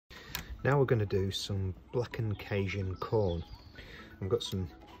Now we're going to do some blackened Cajun corn. I've got some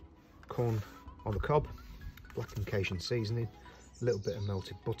corn on the cob, blackened Cajun seasoning, a little bit of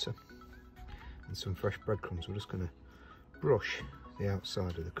melted butter and some fresh breadcrumbs. We're just going to brush the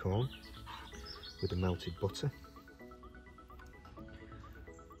outside of the corn with the melted butter.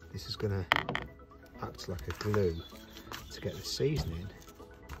 This is going to act like a glue to get the seasoning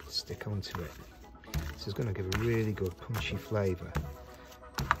to stick onto it. This is going to give a really good punchy flavour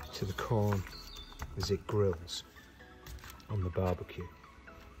to the corn as it grills on the barbecue.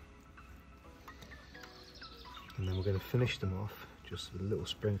 And then we're going to finish them off just with a little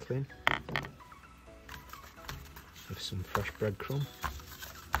sprinkling with some fresh breadcrumb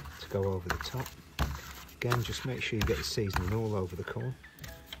to go over the top. Again, just make sure you get the seasoning all over the corn.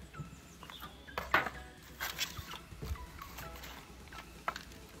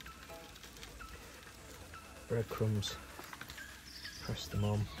 Breadcrumbs, press them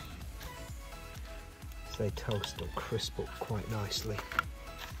on as they toast or crisp up quite nicely,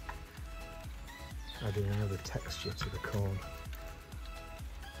 adding another texture to the corn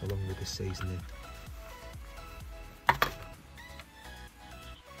along with the seasoning.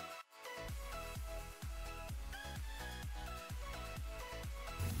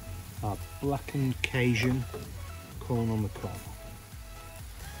 Our blackened Cajun corn on the cob.